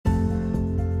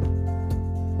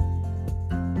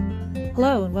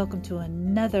Hello and welcome to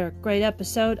another great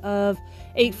episode of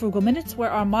 8 Frugal Minutes, where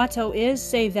our motto is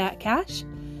Save That Cash.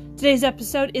 Today's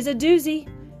episode is a doozy.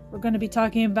 We're going to be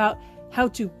talking about how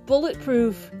to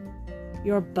bulletproof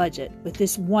your budget with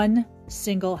this one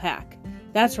single hack.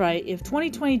 That's right, if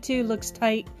 2022 looks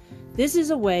tight, this is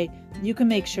a way you can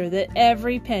make sure that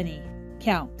every penny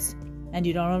counts and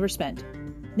you don't overspend.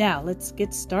 Now, let's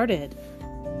get started.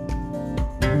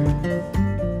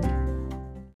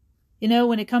 You know,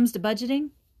 when it comes to budgeting,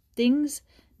 things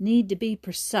need to be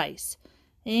precise.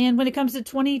 And when it comes to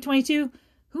 2022,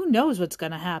 who knows what's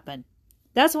going to happen?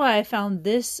 That's why I found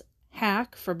this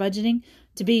hack for budgeting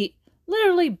to be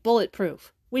literally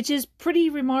bulletproof, which is pretty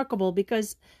remarkable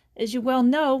because, as you well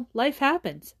know, life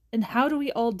happens. And how do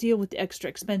we all deal with the extra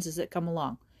expenses that come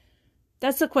along?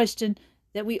 That's the question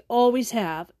that we always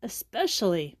have,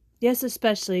 especially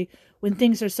when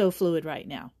things are so fluid right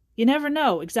now. You never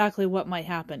know exactly what might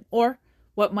happen or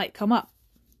what might come up.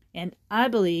 And I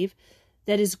believe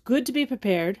that it's good to be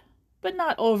prepared, but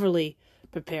not overly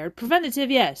prepared.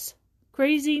 Preventative, yes.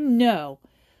 Crazy, no.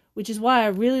 Which is why I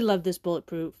really love this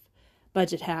bulletproof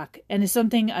budget hack, and it's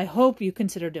something I hope you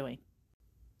consider doing.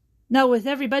 Now, with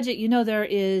every budget, you know there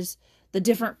is the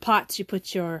different pots you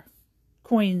put your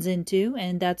coins into,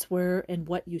 and that's where and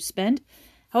what you spend.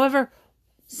 However,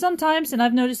 sometimes, and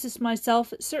I've noticed this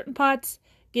myself, certain pots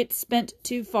get spent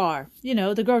too far. You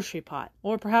know, the grocery pot,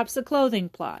 or perhaps the clothing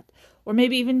pot, or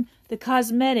maybe even the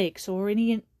cosmetics, or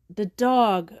the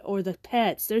dog, or the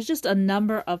pets. There's just a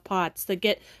number of pots that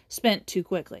get spent too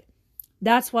quickly.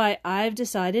 That's why I've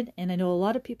decided, and I know a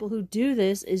lot of people who do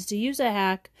this, is to use a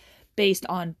hack based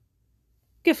on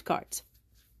gift cards.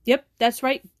 Yep, that's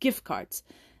right, gift cards.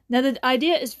 Now, the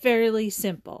idea is fairly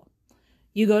simple.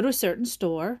 You go to a certain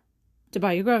store to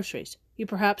buy your groceries. You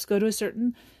perhaps go to a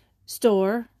certain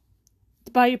store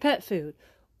to buy your pet food,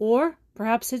 or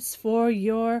perhaps it's for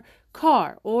your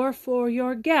car or for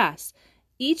your gas.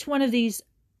 Each one of these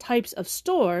types of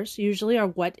stores usually are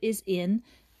what is in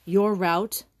your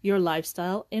route, your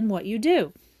lifestyle, and what you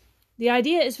do. The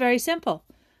idea is very simple.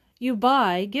 You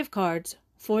buy gift cards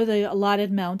for the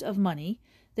allotted amount of money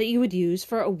that you would use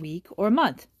for a week or a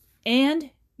month,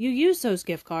 and you use those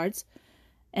gift cards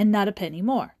and not a penny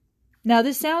more. Now,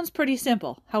 this sounds pretty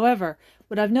simple. However,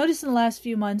 what I've noticed in the last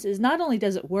few months is not only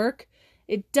does it work,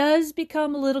 it does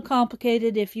become a little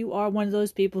complicated if you are one of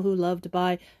those people who love to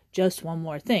buy just one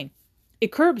more thing.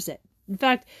 It curbs it. In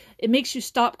fact, it makes you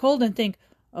stop cold and think,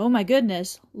 oh my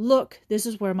goodness, look, this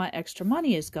is where my extra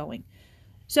money is going.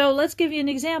 So let's give you an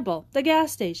example. The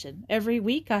gas station. Every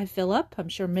week I fill up. I'm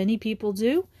sure many people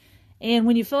do. And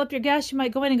when you fill up your gas, you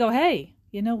might go in and go, hey,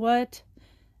 you know what?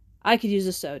 I could use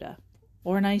a soda.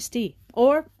 Or an iced tea.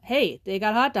 Or, hey, they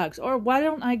got hot dogs. Or why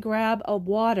don't I grab a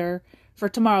water for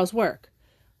tomorrow's work?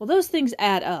 Well, those things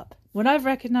add up. What I've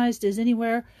recognized is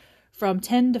anywhere from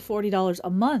 $10 to $40 a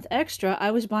month extra I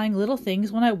was buying little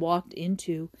things when I walked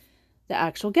into the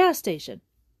actual gas station.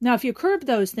 Now, if you curb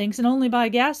those things and only buy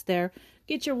gas there,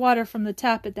 get your water from the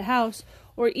tap at the house,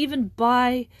 or even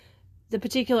buy the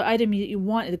particular item that you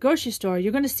want at the grocery store,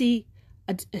 you're going to see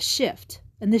a shift.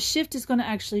 And this shift is going to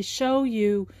actually show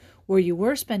you where you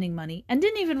were spending money and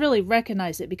didn't even really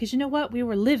recognize it because you know what? We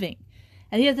were living.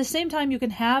 And yet at the same time, you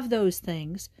can have those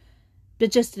things,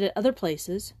 but just at other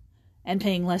places and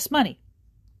paying less money.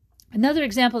 Another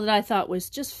example that I thought was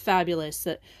just fabulous,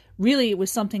 that really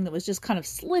was something that was just kind of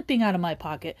slipping out of my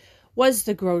pocket, was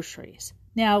the groceries.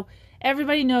 Now,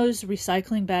 everybody knows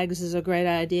recycling bags is a great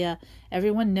idea.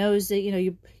 Everyone knows that,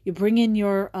 you bring in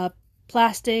your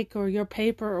plastic or your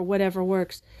paper or whatever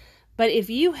works. But if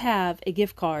you have a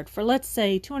gift card for, let's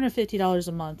say, $250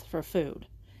 a month for food,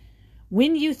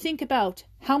 when you think about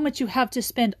how much you have to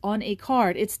spend on a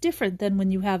card, it's different than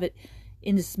when you have it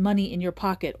in this money in your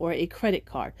pocket or a credit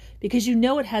card, because you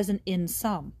know it has an in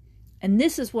sum. And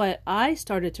this is what I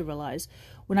started to realize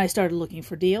when I started looking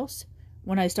for deals,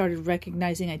 when I started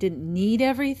recognizing I didn't need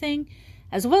everything,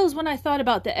 as well as when I thought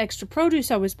about the extra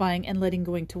produce I was buying and letting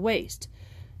going to waste.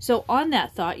 So on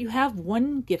that thought, you have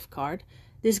one gift card.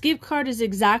 This gift card is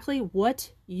exactly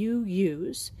what you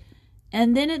use.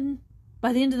 And then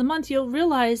by the end of the month, you'll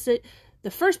realize that the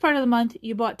first part of the month,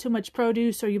 you bought too much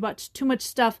produce or you bought too much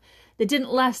stuff that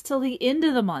didn't last till the end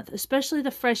of the month, especially the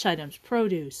fresh items,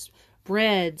 produce,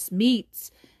 breads,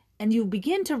 meats, and you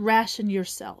begin to ration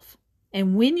yourself.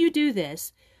 And when you do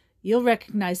this, you'll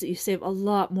recognize that you save a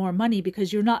lot more money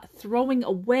because you're not throwing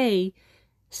away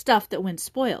stuff that went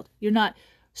spoiled. You're not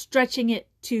stretching it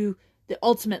to the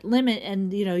ultimate limit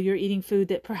and, you're eating food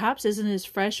that perhaps isn't as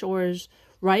fresh or as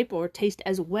ripe or taste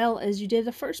as well as you did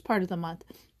the first part of the month.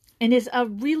 And it's a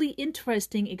really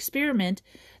interesting experiment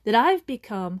that I've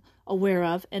become aware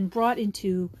of and brought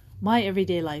into my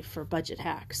everyday life for budget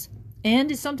hacks.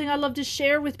 And it's something I love to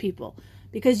share with people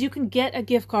because you can get a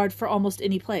gift card for almost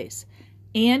any place.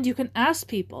 And you can ask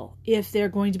people if they're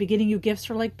going to be getting you gifts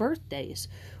for like birthdays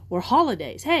or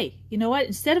holidays. Hey, you know what?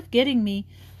 Instead of getting me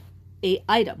an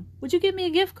item, would you give me a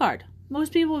gift card?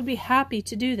 Most people would be happy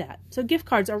to do that. So gift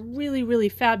cards are really, really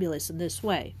fabulous in this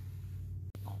way.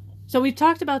 So we've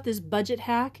talked about this budget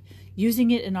hack,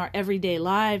 using it in our everyday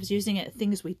lives, using it in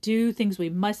things we do, things we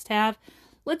must have.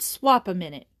 Let's swap a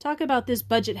minute. Talk about this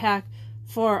budget hack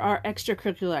for our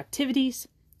extracurricular activities,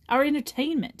 our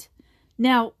entertainment.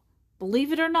 Now,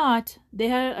 believe it or not,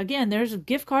 there's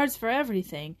gift cards for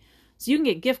everything. So you can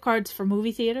get gift cards for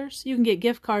movie theaters. You can get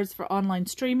gift cards for online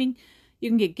streaming. You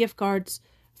can get gift cards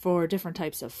for different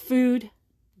types of food,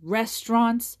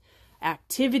 restaurants,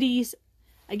 activities.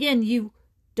 Again, you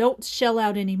don't shell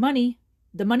out any money.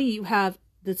 The money you have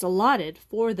that's allotted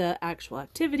for the actual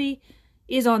activity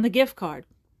is on the gift card.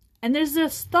 And there's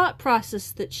this thought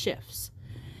process that shifts.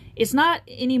 It's not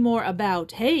anymore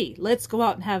about, hey, let's go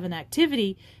out and have an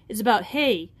activity. It's about,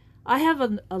 hey, I have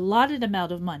an allotted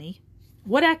amount of money.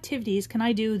 What activities can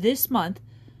I do this month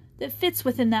that fits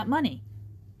within that money?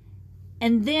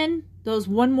 And then those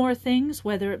one more things,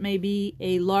 whether it may be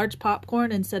a large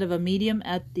popcorn instead of a medium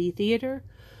at the theater,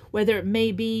 whether it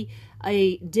may be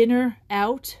a dinner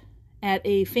out at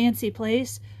a fancy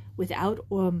place without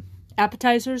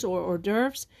appetizers or hors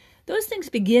d'oeuvres, those things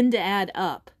begin to add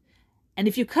up. And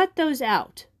if you cut those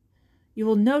out, you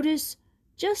will notice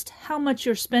just how much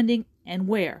you're spending and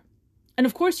where. And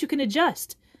of course, you can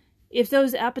adjust. If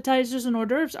those appetizers and hors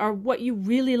d'oeuvres are what you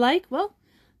really like, well,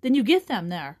 then you get them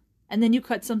there. And then you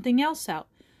cut something else out.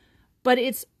 But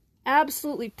it's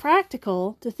absolutely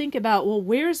practical to think about, well,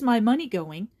 where's my money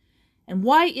going? And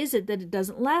why is it that it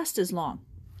doesn't last as long?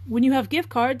 When you have gift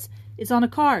cards, it's on a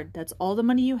card. That's all the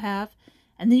money you have.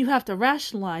 And then you have to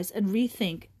rationalize and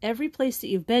rethink every place that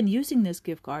you've been using this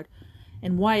gift card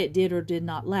and why it did or did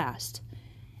not last.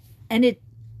 And it,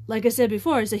 like I said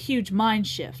before, is a huge mind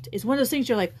shift. It's one of those things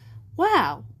you're like,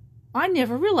 wow, I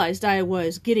never realized I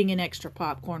was getting an extra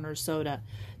popcorn or soda,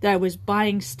 that I was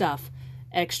buying stuff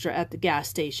extra at the gas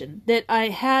station, that I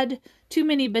had too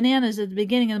many bananas at the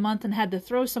beginning of the month and had to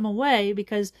throw some away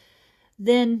because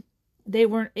then they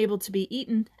weren't able to be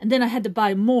eaten, and then I had to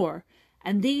buy more.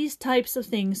 And these types of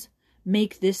things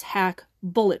make this hack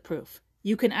bulletproof.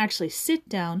 You can actually sit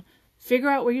down, figure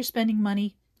out where you're spending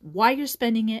money, why you're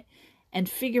spending it, and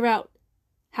figure out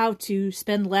how to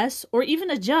spend less or even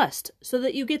adjust so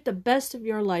that you get the best of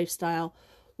your lifestyle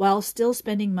while still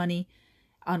spending money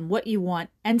on what you want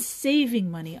and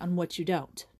saving money on what you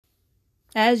don't.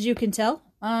 As you can tell,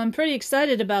 I'm pretty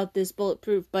excited about this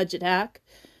bulletproof budget hack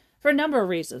for a number of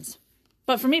reasons.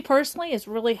 But for me personally, it's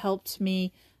really helped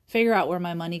me figure out where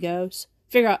my money goes,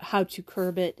 figure out how to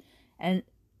curb it, and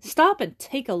stop and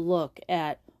take a look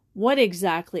at what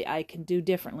exactly I can do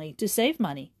differently to save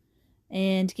money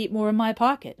and keep more in my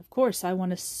pocket. Of course, I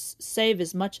want to save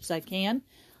as much as I can.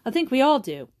 I think we all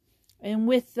do. And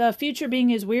with the future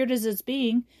being as weird as it's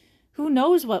being, who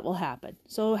knows what will happen?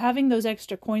 So having those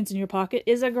extra coins in your pocket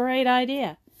is a great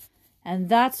idea. And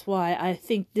that's why I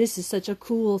think this is such a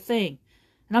cool thing.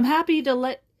 And I'm happy to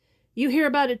let you hear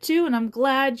about it too, and I'm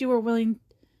glad you were willing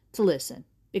to listen.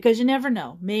 Because you never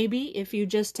know. Maybe if you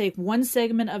just take one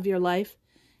segment of your life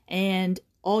and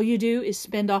all you do is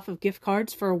spend off of gift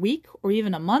cards for a week or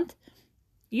even a month,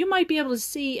 you might be able to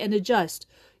see and adjust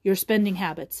your spending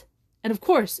habits. And of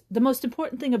course, the most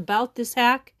important thing about this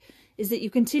hack is that you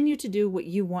continue to do what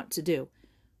you want to do.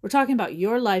 We're talking about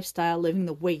your lifestyle, living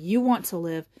the way you want to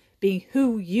live, being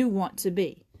who you want to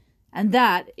be. And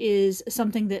that is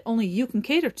something that only you can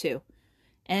cater to.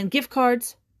 And gift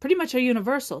cards pretty much are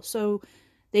universal. So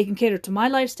they can cater to my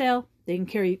lifestyle, they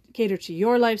can cater to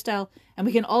your lifestyle, and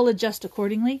we can all adjust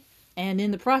accordingly. And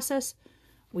in the process,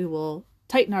 we will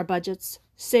tighten our budgets,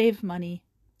 save money,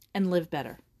 and live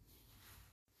better.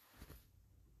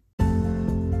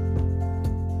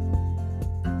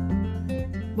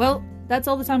 Well, that's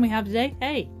all the time we have today.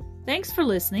 Hey, thanks for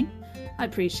listening. I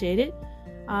appreciate it.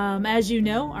 As you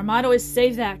know, our motto is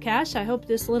save that cash. I hope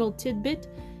this little tidbit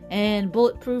and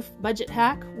bulletproof budget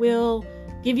hack will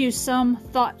give you some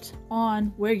thought on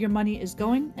where your money is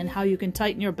going and how you can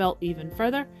tighten your belt even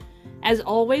further. As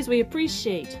always, we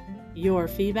appreciate your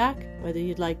feedback, whether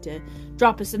you'd like to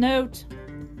drop us a note,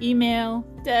 email,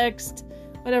 text,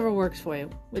 whatever works for you.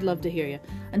 We'd love to hear you.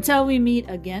 Until we meet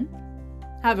again,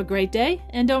 have a great day,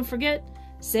 and don't forget,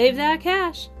 save that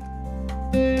cash.